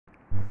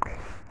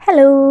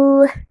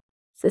Hello.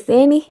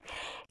 Saseni.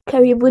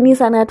 Karibuni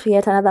sana to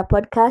yet another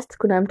podcast.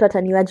 Kuna mtu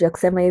ataniwa juu ya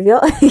kusema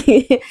hivyo.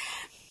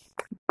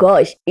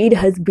 Gosh, it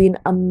has been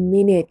a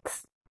minute.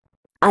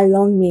 A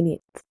long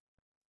minute.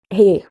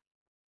 Hey,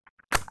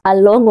 a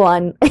long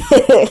one.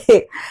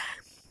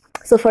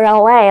 So for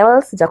a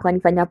while, sijakuwa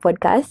nifanya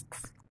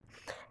podcasts.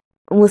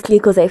 Mostly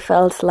because I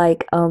felt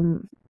like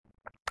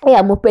hey,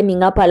 I'm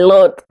opening up a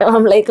lot.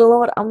 I'm like,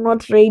 Lord, I'm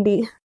not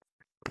ready.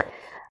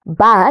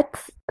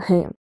 But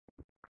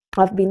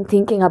I've been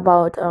thinking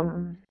about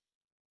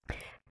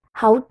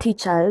how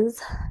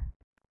teachers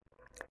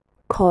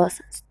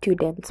cause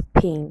students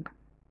pain.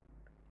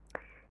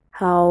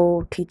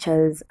 How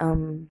teachers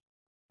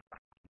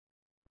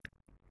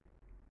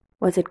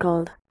what's it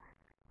called?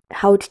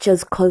 How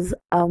teachers cause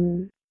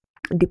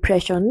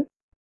depression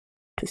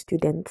to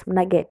students.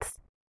 Nuggets.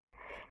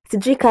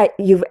 Sijika,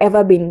 you've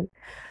ever been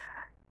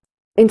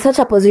in such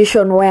a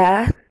position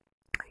where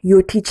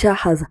your teacher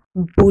has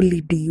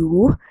bullied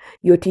you,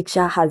 your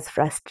teacher has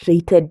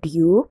frustrated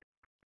you.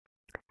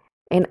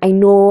 And I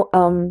know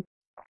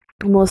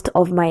most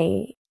of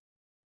the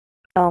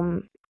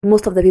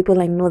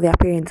people I know, their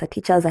parents are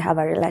teachers. I have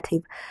a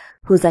relative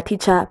who's a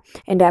teacher,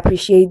 and I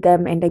appreciate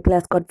them, and I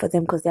bless God for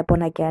them because they're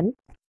born again.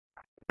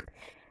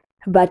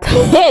 But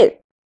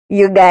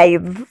you guys,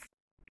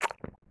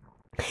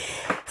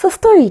 so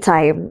story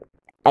time.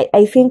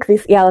 I think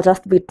this year I'll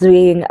just be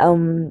doing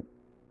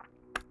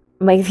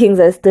my things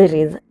as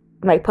stories,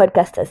 my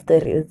podcast as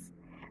stories.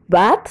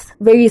 But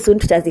very soon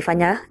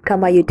tutazifanya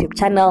kama YouTube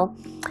channel.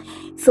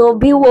 So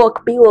be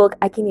woke.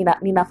 Aki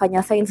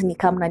ninafanya signs ni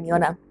kama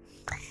naniona.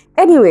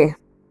 Anyway,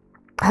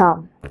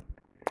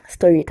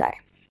 story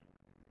time.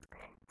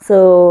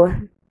 So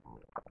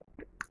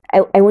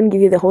I won't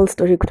give you the whole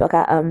story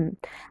kutoka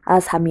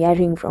us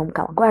hamiaring from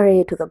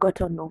Kamagware to the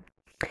Goton, no.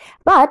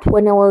 But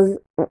when I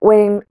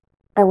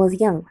was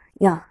young,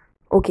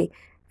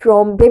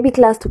 from baby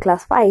class to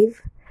class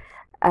 5,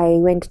 I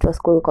went to a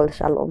school called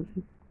Shalom.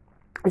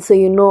 So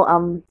you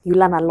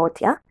learn a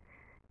lot, yeah?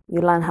 You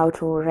learn how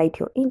to write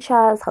your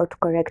inchas, how to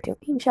correct your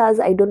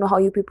inchas. I don't know how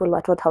you people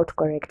were taught how to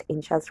correct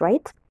inchas,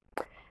 right?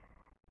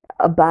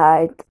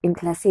 But in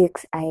class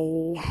 6,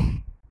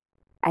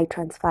 I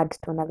transferred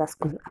to another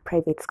school, a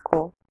private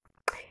school.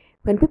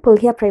 When people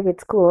hear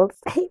private schools,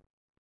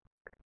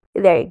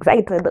 they're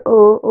excited.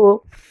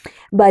 Oh.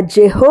 But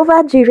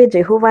Jehovah Jireh,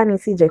 Jehovah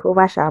Nisi,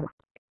 Jehovah Shammah.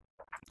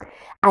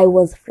 I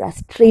was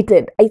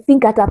frustrated. I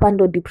think at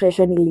Apando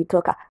depression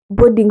ilitoka.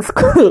 Boarding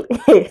school.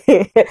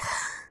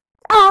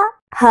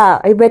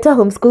 I better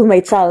homeschool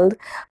my child.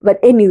 But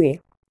anyway,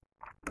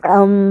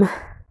 I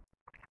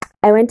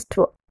went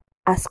to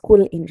a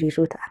school in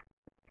Riruta.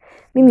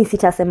 Mimi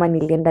sijasema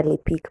nilienda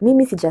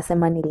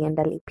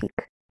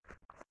Lipik.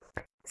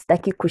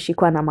 Sitaki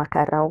kushikwa na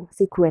makarao.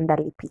 Sikuenda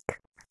Lipik.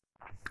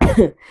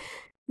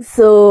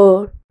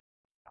 So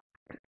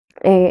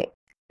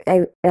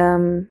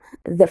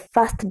the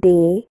first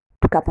day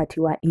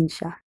tukapatiwa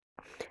insha.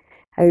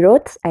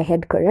 I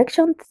had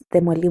corrections.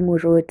 The mwalimu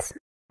wrote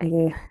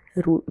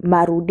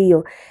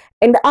marudio.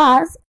 And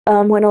as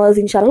when I was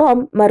in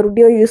Shalom,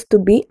 marudio used to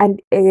be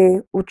and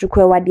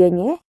uchukue wadi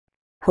yenye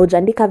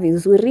haujandika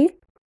vizuri.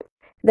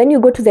 Then you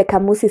go to the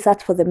kamusi,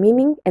 search for the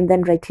meaning, and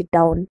then write it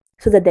down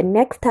so that the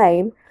next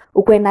time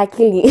ukwe na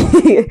akili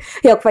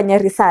ya kufanya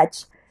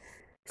research.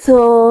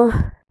 So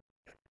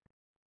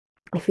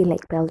I feel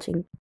like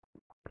belching.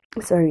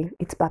 Sorry,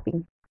 it's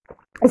popping.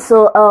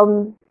 So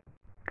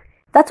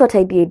that's what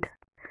I did.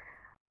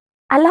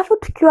 Alafu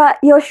tukiwa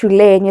hiyo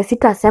shule yenye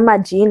sitasema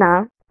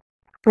jina,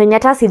 yenye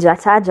hata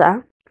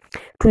sijataja,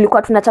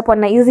 tulikuwa tunachapwa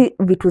na hizi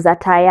vitu za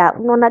taya.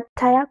 Unaona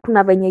taya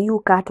kuna venye yu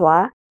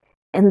katwa,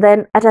 and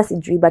then hata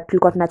sijui, but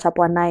tulikuwa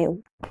tunachapwa nayo.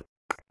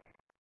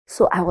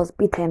 So I was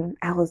beaten.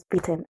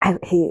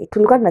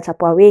 Tulikuwa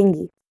tunachapwa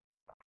wengi.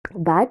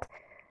 But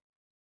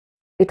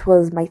it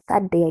was my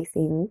third day, I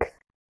think,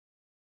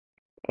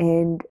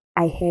 and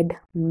I had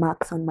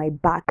marks on my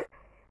back.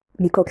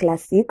 Niko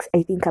class 6,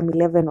 I think I'm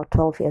 11 or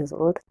 12 years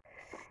old,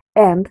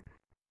 and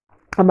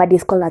I'm at the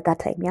school at that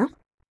time, yeah?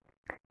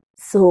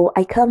 So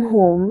I come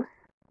home.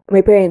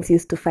 My parents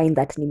used to find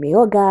that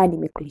nimeoga,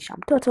 nimekulisha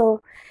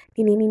mtoto,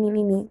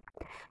 nini.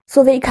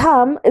 So they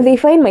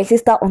find my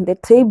sister on the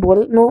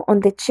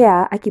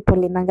chair,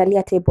 akipole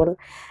nangalia table,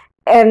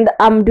 and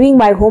I'm doing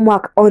my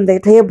homework on the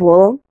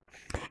table,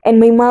 and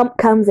my mom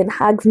comes and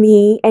hugs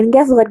me, and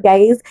guess what,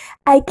 guys?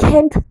 I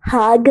can't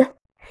hug.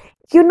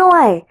 You know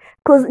why?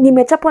 Because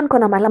nimechapwa niko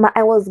na malama.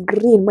 I was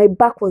green. My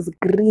back was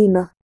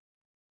green.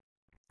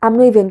 I'm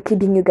not even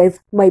kidding you guys.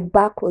 My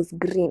back was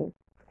green.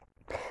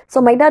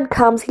 So my dad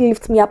comes, he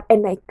lifts me up,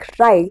 and I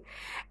cry.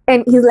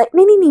 And he's like,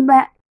 nini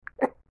ba?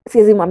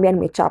 Siwezi mwambia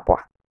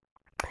nimechapwa.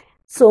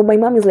 So my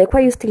mom is like, why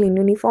are you still in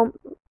uniform?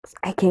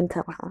 I can't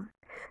tell her.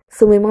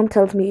 So my mom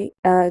tells me,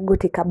 go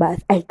take a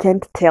bath. I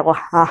can't tell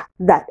her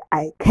that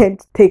I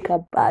can't take a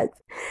bath.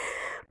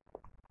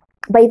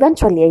 But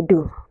eventually I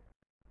do.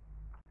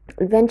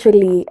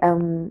 Eventually,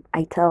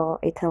 I tell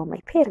my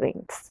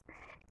parents,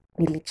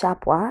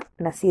 nilichapwa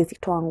na siwezi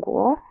toa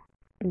nguo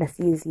na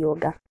siwezi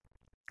oga.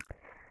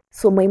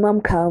 So my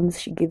mom comes,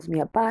 she gives me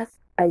a bath,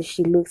 and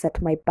she looks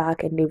at my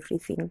back and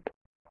everything.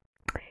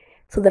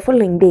 So the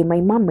following day, my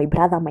mom, my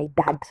brother, my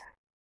dad,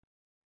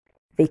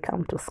 they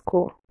come to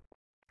school.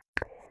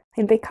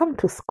 And they come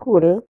to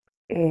school,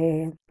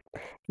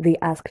 they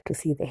ask to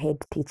see the head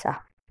teacher.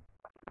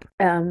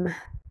 Um,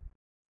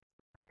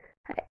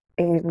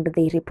 and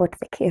they report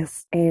the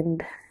case,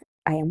 and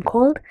I am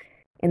called,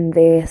 and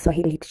the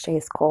Swahili teacher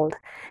is called.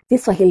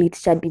 This Swahili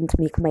teacher didn't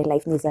make my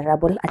life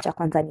miserable. Acha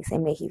kwanza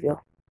niseme hivyo.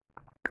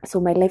 So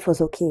my life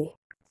was okay.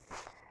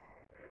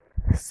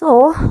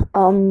 So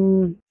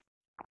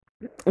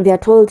they are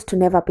told to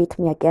never beat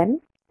me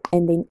again,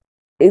 and then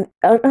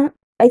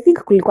I think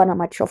kulikuwa na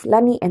macho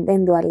fulani, and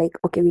then they were like,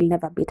 okay, we'll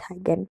never beat her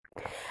again.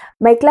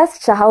 My class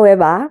teacher,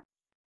 however,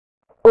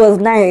 was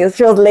nice.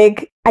 She was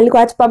like,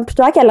 alikuwa achapa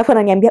mtoto wake alafu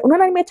ananiambia,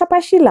 unaona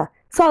nimechapa Sheila,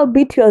 so I'll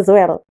beat you as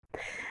well.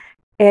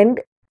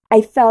 And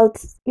I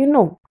felt,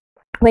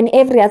 when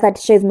every other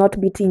teacher is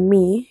not beating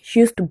me, she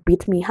used to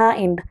beat me. Her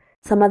and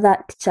some other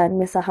teacher,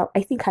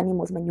 I think her name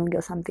was Manyonge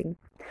or something.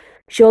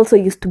 She also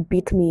used to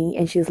beat me,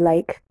 and she's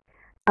like,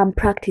 I'm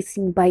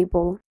practicing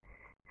Bible.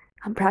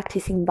 I'm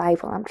practicing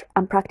Bible.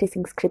 I'm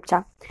practicing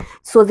scripture.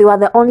 So they were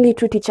the only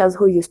two teachers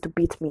who used to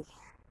beat me.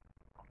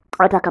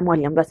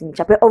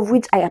 Of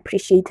which I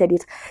appreciated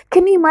it.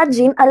 Can you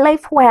imagine a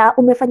life where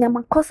umefanya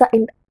makosa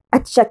and a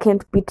teacher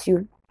can't beat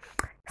you?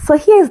 So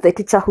here's the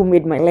teacher who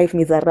made my life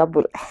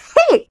miserable.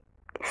 Hey!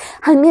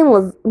 Her name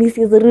was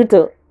Mrs.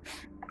 Ruto.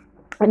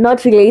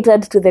 Not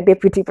related to the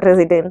deputy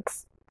president.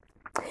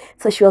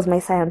 So she was my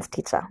science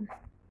teacher.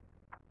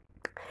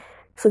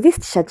 So this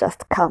teacher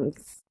just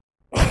comes.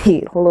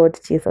 Lord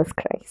Jesus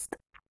Christ.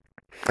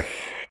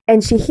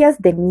 And she hears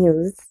the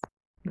news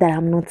that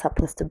I'm not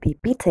supposed to be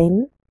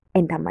beaten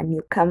and I'm a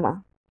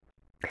newcomer.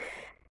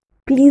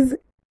 Please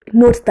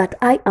note that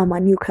I am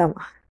a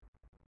newcomer.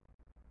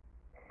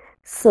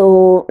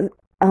 So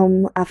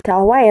after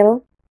a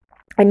while,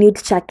 a new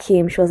teacher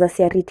came. She was a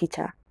CRE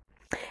teacher.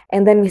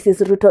 And then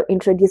Mrs. Ruto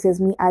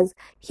introduces me as,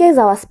 here's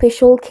our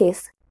special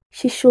case.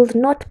 She should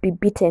not be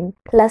beaten.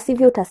 La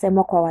sivyo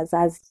utasemwa kwa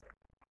wazazi.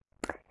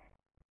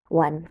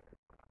 One.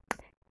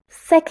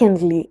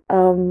 Secondly,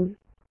 that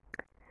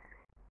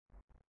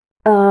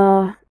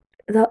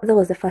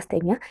was the first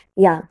time,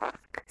 yeah.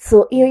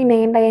 So hiyo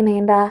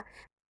inaenda.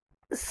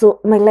 So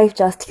my life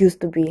just used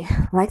to be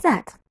like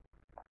that.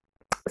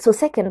 So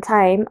second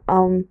time,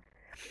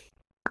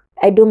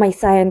 I do my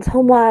science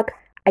homework.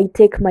 I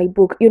take my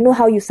book. You know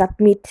how you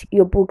submit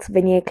your books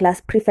when your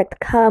class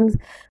prefect comes,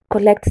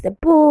 collects the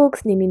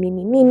books,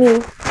 nini.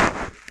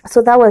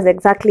 So that was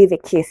exactly the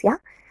case, yeah.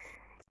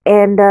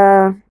 And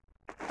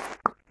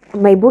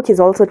my book is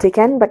also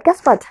taken, but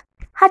guess what?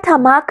 Hata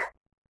mark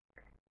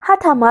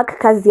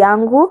kazi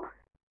yangu,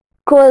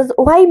 cause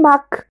why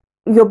mark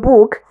your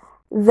book?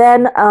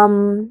 Then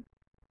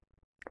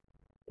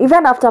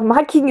even after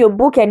marking your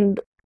book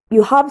and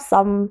you have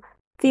some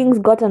things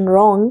gotten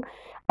wrong,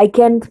 I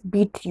can't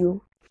beat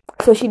you.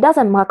 So she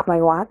doesn't mark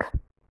my work.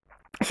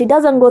 She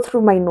doesn't go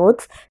through my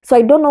notes, so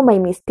I don't know my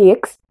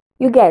mistakes.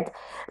 You get,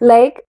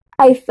 like,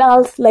 I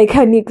felt like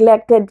a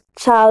neglected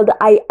child.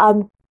 I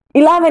am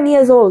 11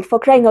 years old, for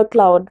crying out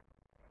loud.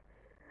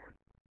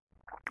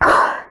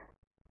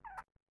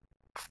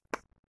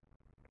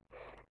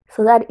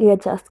 So that year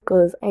just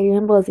goes. I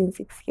remember I was in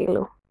 6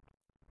 kilo.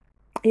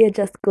 Year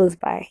just goes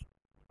by.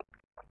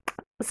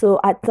 So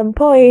at some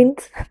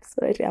point, I'm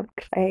sorry, I'm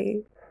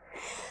crying.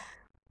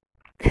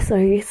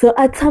 Sorry. So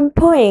at some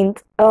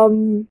point,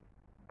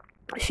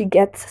 she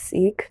gets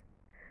sick.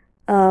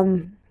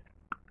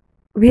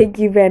 We're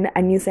given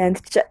a new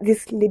science teacher.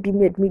 This lady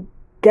made me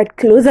get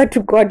closer to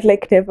God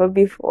like never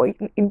before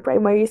in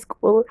primary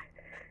school.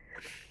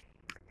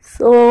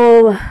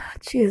 So,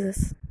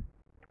 Jesus,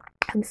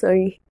 I'm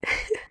sorry.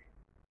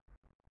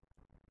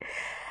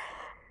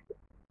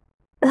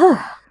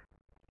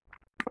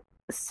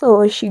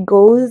 So she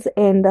goes,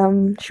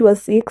 and she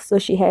was sick, so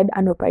she had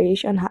an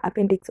operation. Her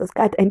appendix was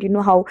cut, and you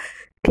know how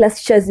class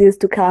teachers used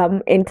to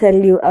come and tell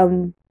you,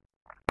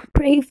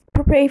 pray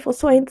for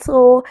so and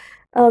so.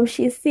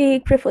 She's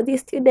sick. Pray for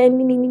this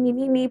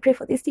student. Pray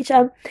for this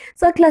teacher.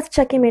 So a class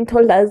teacher came and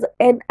told us,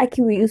 and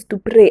Aki, we used to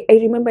pray. I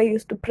remember I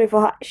used to pray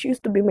for her. She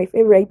used to be my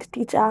favorite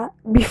teacher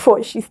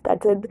before she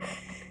started.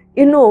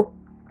 We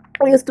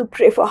used to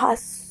pray for her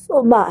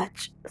so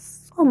much.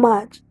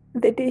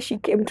 The day she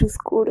came to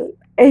school,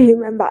 I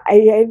remember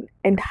I ran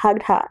and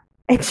hugged her,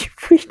 and she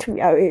pushed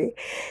me away.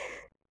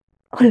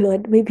 Oh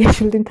Lord, maybe I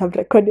shouldn't have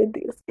recorded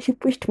this. She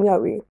pushed me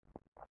away.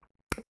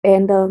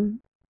 And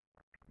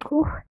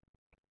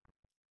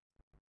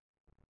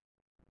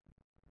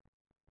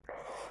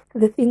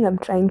the thing I'm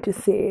trying to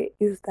say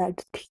is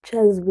that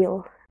teachers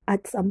will,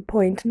 at some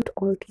point, not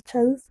all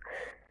teachers,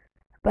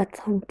 but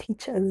some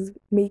teachers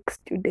make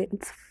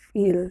students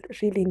feel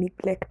really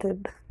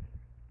neglected.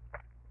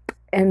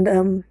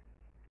 And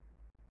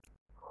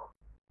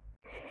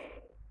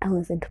I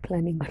wasn't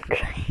planning on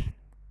crying.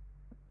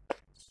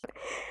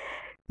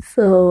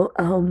 So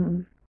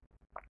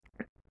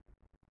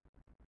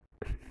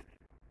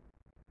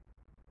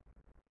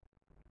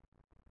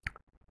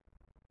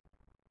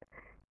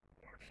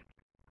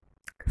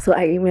So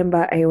I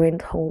remember I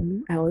went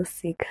home. I was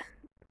sick.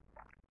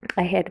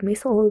 I had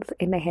measles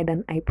and I had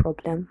an eye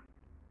problem.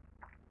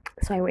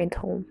 So I went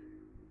home.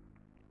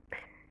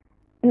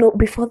 No,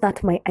 before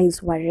that my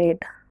eyes were red.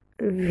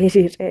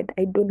 Very red.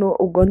 I don't know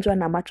ugonjwa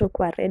na macho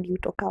kwa red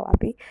hutoka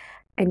wapi.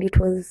 And it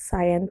was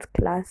science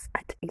class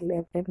at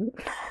 11.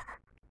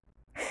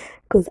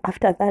 Because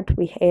after that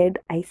we had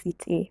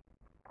ICT.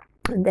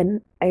 And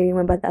then I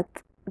remember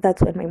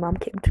that's when my mom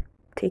came to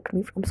take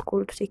me from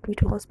school to take me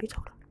to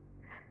hospital.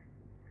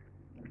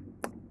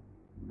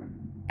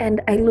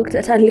 And I looked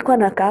at her, nilikuwa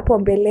nakaa hapo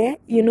mbele,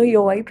 you know,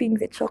 you're wiping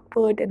the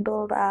chalkboard and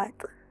all that.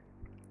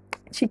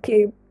 She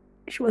came.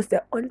 She was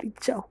the only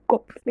child who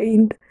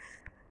complained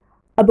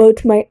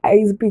about my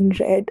eyes being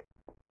red.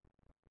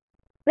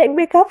 Like,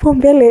 make up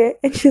from mbele,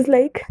 and she's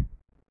like,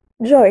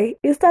 Joy,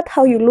 is that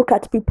how you look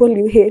at people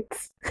you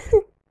hate?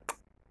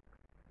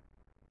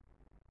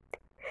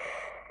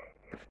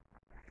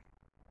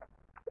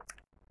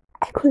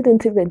 I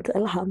couldn't even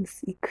tell her I'm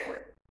sick.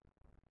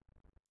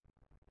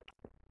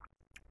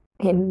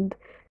 And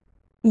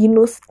you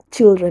know,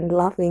 children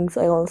laughing,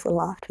 so I also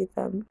laughed with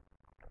them.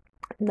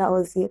 And that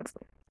was it.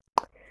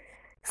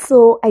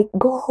 So I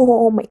go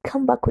home, I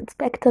come back with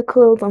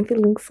spectacles, I'm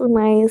feeling so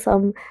nice.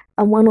 I'm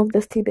one of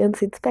the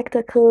students with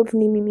spectacles.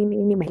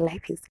 My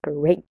life is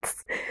great.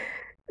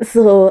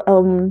 So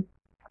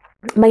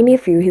my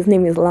nephew, his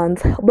name is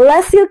Lance.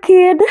 Bless you,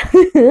 kid.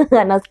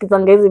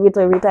 Anasikizanga hizi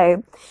vitu every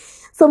time.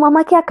 So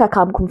mamake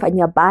akakam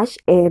kumfanyia bash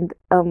and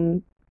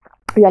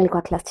yule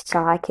alikuwa class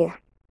teacher wake.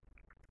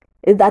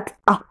 That's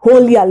a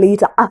whole year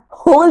later. A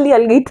whole year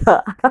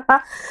later,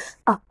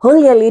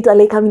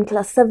 like I'm in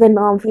class 7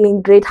 now, I'm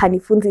feeling great.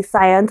 Hanifunzi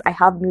science, I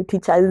have new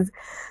teachers.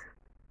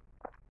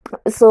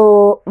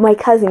 So my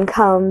cousin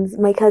comes,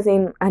 and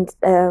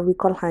we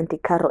call her Auntie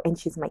Caro, and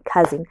she's my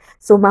cousin.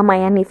 So mama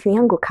ya nephew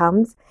yangu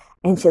comes,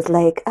 and she's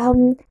like,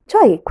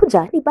 Joy,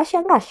 kuja, ni bashi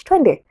yangash,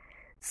 twende.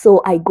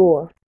 So I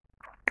go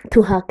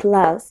to her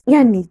class.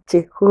 Yani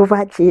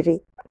Jehovah Jireh.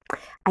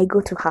 I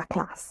go to her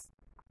class.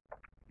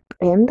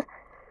 And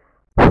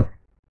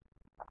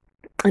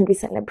we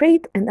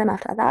celebrate, and then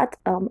after that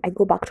I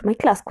go back to my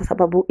class kwa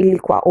sababu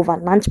ilikuwa over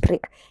lunch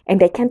break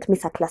and I can't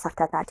miss a class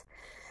after that.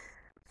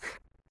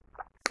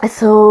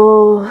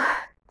 So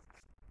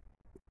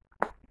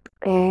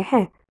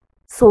I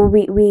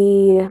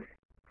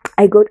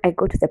go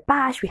to the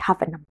bash. We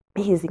have an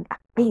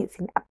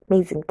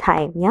amazing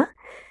time, yeah.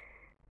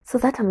 So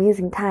that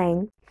amazing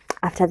time,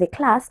 after the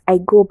class I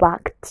go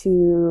back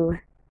to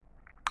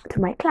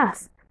my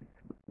class,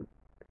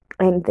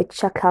 and the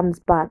teacher comes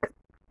back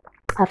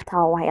after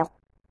a while.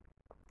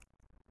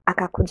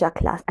 Akakuja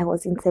class. I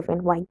was in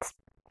 7 white.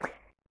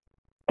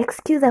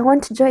 Excuse, I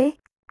want Joy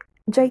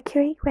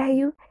Curie, where are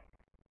you?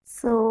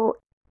 So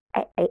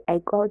I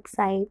go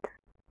outside.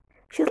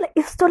 She's like,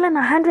 you've stolen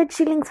 100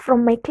 shillings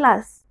from my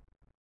class.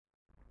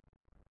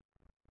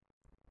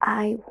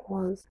 I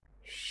was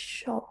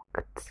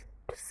shocked,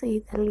 to say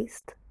the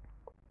least.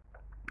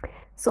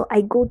 So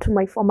I go to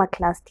my former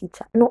class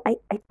teacher. No, I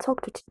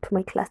talk to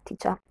my class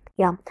teacher.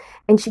 Yeah.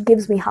 And she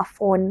gives me her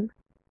phone.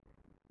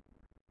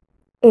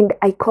 And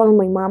I call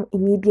my mom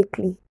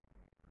immediately.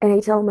 And I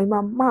tell my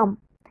mom,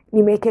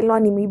 nimekelewa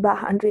nimeiba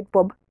 100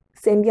 bob.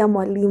 Sendia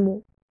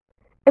mwalimu.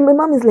 And my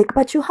mom is like,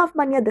 but you have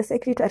money at the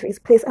secretary's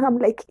place. And I'm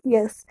like,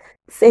 yes,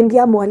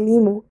 sendia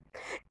mwalimu.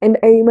 And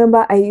I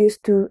remember I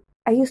used to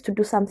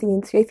do something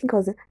in I think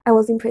I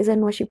was in praise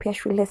and worship ya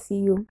shule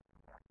CU.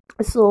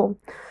 So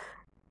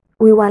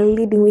we were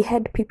leading, we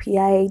had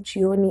PPI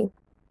jioni.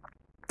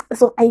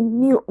 So I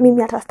knew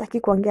mimi hata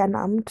sitaki kuongea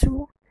na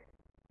mtu.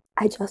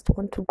 I just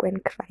want to go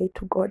and cry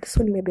to God.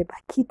 So nimebeba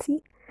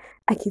kiti.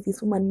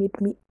 This woman made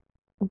me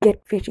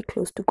get very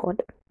close to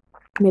God.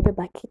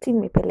 Nimebeba kiti,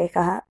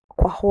 nimepeleka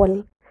kwa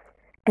hall.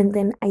 And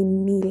then I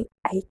kneel,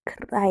 I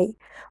cry.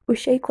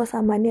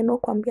 Ushaikosa maneno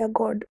kuambia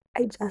God.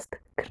 I just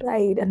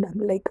cried and I'm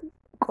like,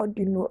 God,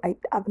 you know, I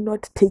have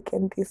not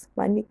taken this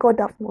money. God,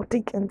 I've not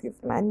taken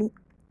this money.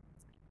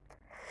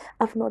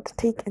 I've not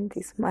taken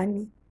this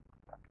money.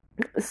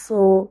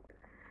 So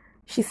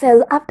she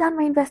says, I've done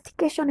my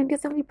investigation and you're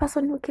the only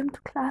person who came to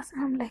class.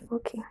 And I'm like,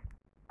 okay.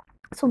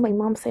 So my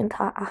mom sent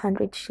her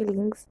 100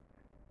 shillings.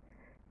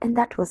 And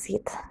that was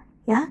it.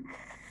 Yeah.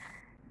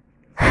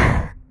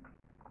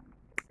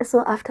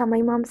 So after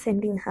my mom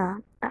sending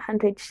her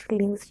 100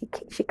 shillings,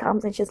 she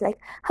comes and she's like,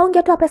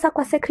 haungetoa pesa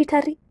kwa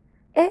secretary?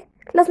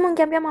 Lazima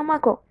ungeambia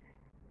mamako.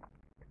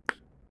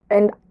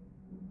 And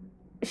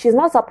she's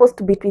not supposed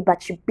to beat me,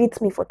 but she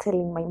beats me for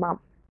telling my mom.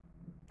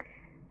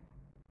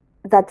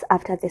 That's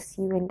after the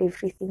CU and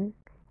everything.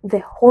 The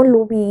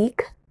whole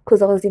week,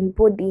 because I was in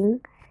boarding,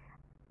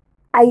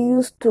 I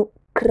used to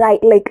cry.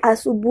 Like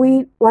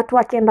asubuhi watu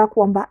wakienda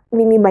kuomba,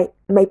 mimi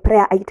my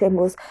prayer item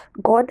was,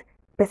 God,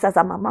 pesa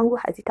za mamangu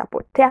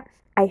hazitapotea.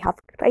 I have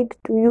cried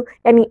to you.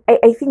 And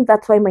I think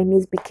that's why my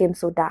knees became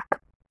so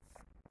dark.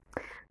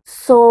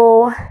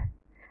 So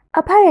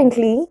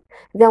apparently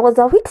there was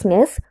a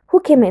witness who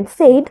came and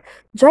said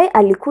Joy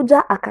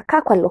alikuja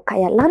akakaa kwa loka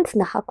ya lunch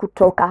na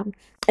hakutoka,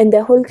 and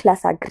the whole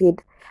class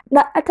agreed.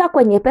 Na hata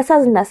kwenye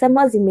pesa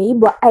zinasema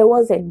zimeibwa, I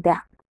wasn't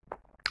there.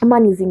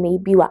 Money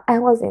zimeibiwa, I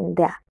wasn't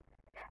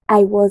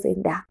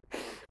there.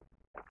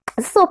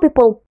 So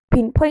people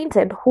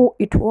pinpointed who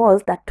it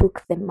was that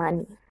took the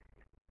money.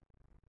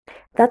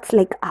 That's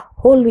like a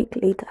whole week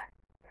later.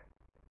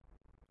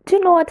 Do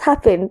you know what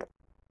happened?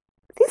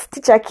 This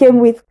teacher came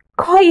with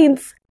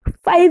coins,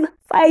 5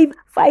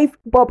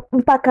 bob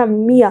mpaka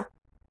mia,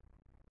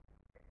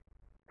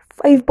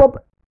 5 bob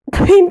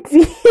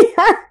 20.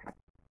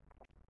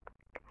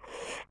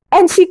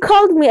 And she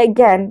called me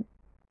again.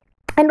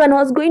 And when I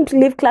was going to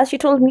leave class, she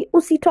told me,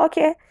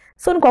 usitoke.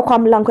 So niko kwa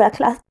mlango ya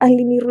class,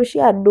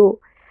 alinirushia do.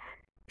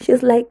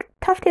 She's like,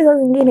 tafute hizo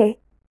zingine.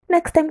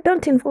 Next time,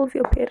 don't involve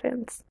your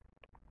parents.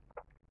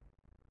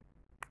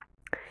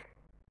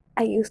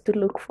 I used to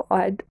look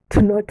forward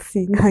to not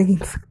seeing her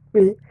in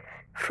school.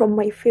 From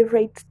my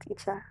favorite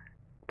teacher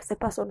to the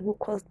person who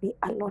caused me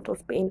a lot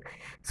of pain.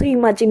 So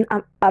imagine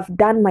I've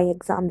done my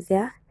exams,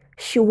 yeah?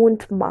 She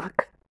won't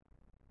mark.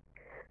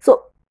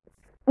 So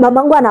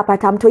mamangu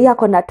anapata mtoi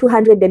ako na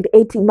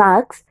 280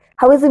 marks.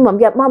 Hawezi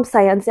mwambia, mom,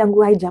 science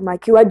yangu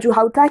haijamakiwa juu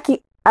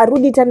hautaki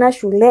arudi tena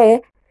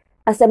shule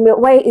aseme,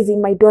 why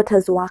isn't my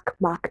daughter's work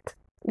marked?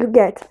 You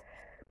get?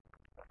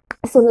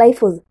 So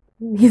life was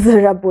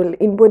miserable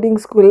in boarding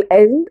school,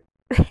 and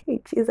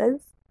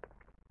Jesus.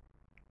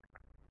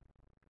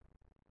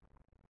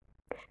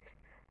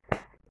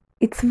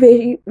 It's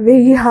very,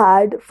 very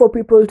hard for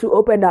people to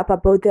open up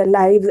about their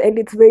lives, and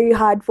it's very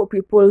hard for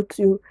people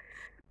to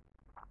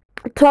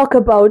talk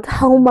about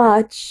how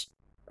much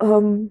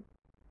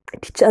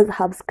teachers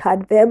have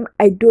scarred them.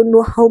 I don't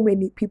know how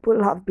many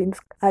people have been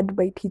scarred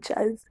by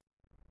teachers,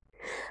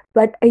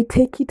 but I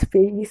take it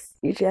very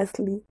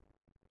seriously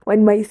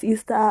when my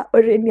sister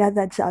or any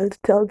other child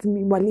tells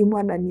me mwalimu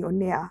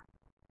ananionea,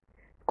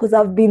 because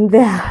I've been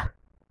there.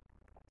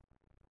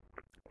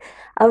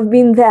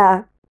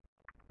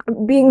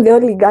 Being the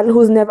only girl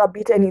who's never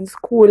beaten in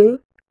school,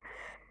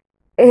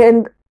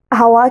 and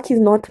her work is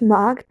not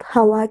marked,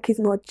 her work is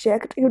not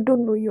checked, you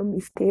don't know your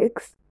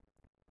mistakes.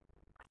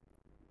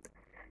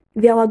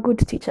 There were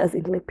good teachers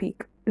in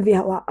Lepik.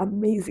 There were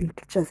amazing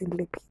teachers in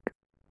Lepik.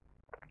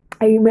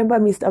 I remember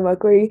Mr.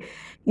 McQuarrie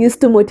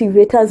used to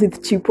motivate us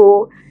with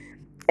chipo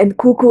and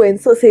kuku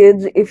and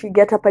sausage if you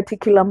get a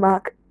particular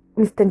mark.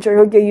 Mr.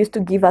 Njoroge used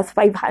to give us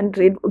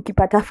 500,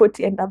 ukipata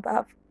 40 and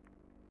above.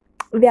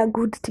 They are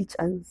good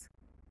teachers.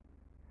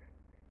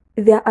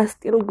 There are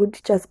still good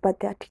teachers, but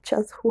there are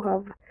teachers who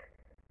have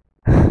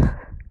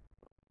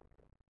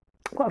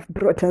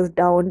brought us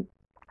down.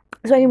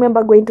 So I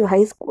remember going to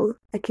high school.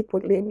 I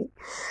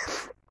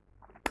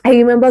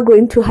remember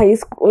going to high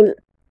school,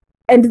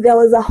 and there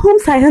was a home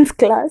science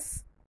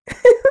class.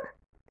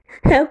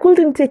 I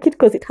couldn't take it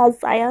because it has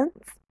science.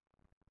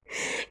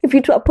 If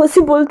it were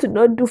possible to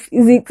not do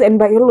physics and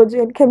biology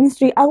and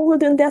chemistry, I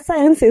wouldn't. Their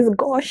sciences,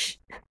 gosh.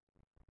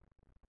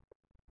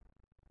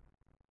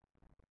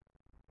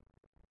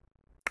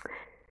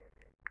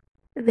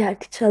 There are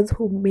teachers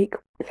who make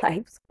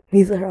lives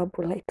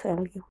miserable, I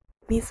tell you.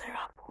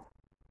 Miserable.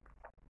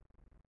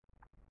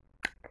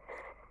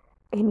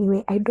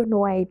 Anyway, I don't know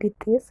why I did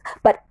this,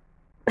 but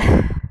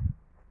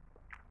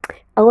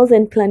I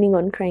wasn't planning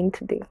on crying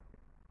today.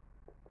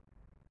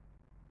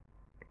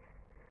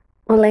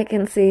 All I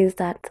can say is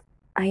that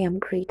I am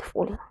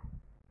grateful.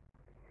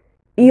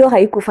 Hiyo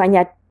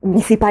haikufanya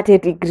nisipate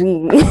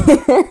degree.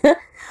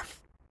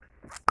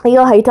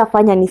 Hiyo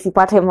haitafanya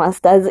nisipate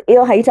masters.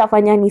 Hiyo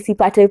haitafanya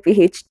nisipate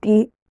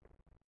PhD.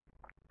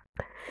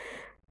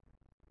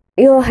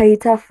 Hiyo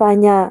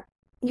haitafanya,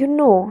 you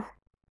know,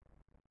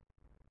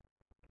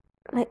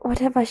 like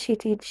whatever she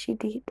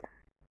did.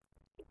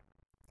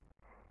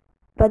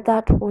 But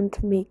that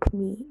won't make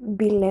me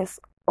be less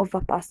of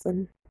a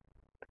person.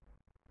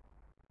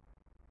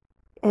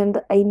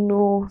 And I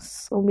know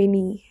so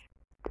many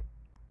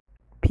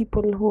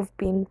people who've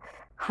been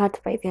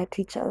hurt by their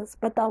teachers,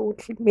 but that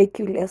would make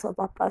you less of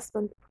a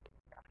person.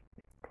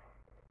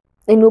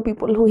 I know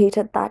people who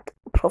hated that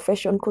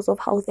profession because of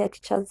how their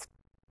teachers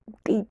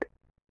did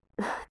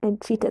and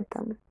treated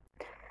them.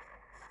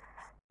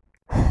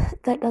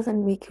 That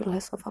doesn't make you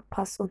less of a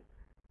person.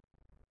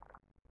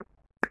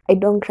 I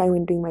don't cry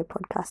when doing my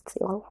podcasts,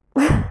 y'all.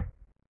 I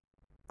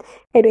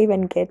don't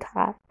even get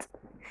hurt.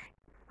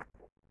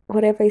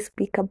 Whatever I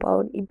speak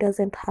about, it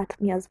doesn't hurt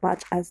me as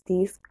much as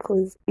this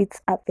because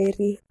it's a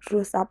very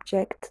true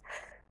subject.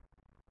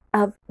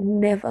 I've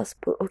never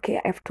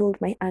I've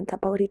told my aunt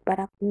about it, but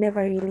I've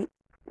never really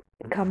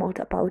come out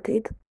about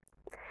it.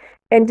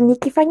 And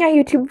nikifanya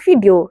YouTube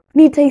video,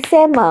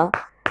 nitaisema.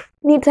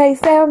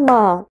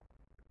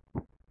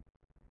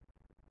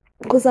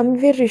 Because I'm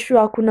very sure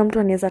hakuna mtu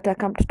anaweza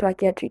taka mtoto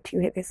wake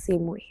atreatiwe the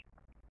same way.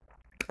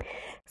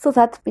 So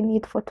that's been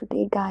it for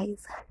today,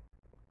 guys.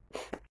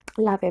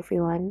 Love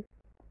everyone.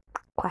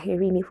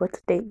 Kwaherini for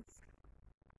today.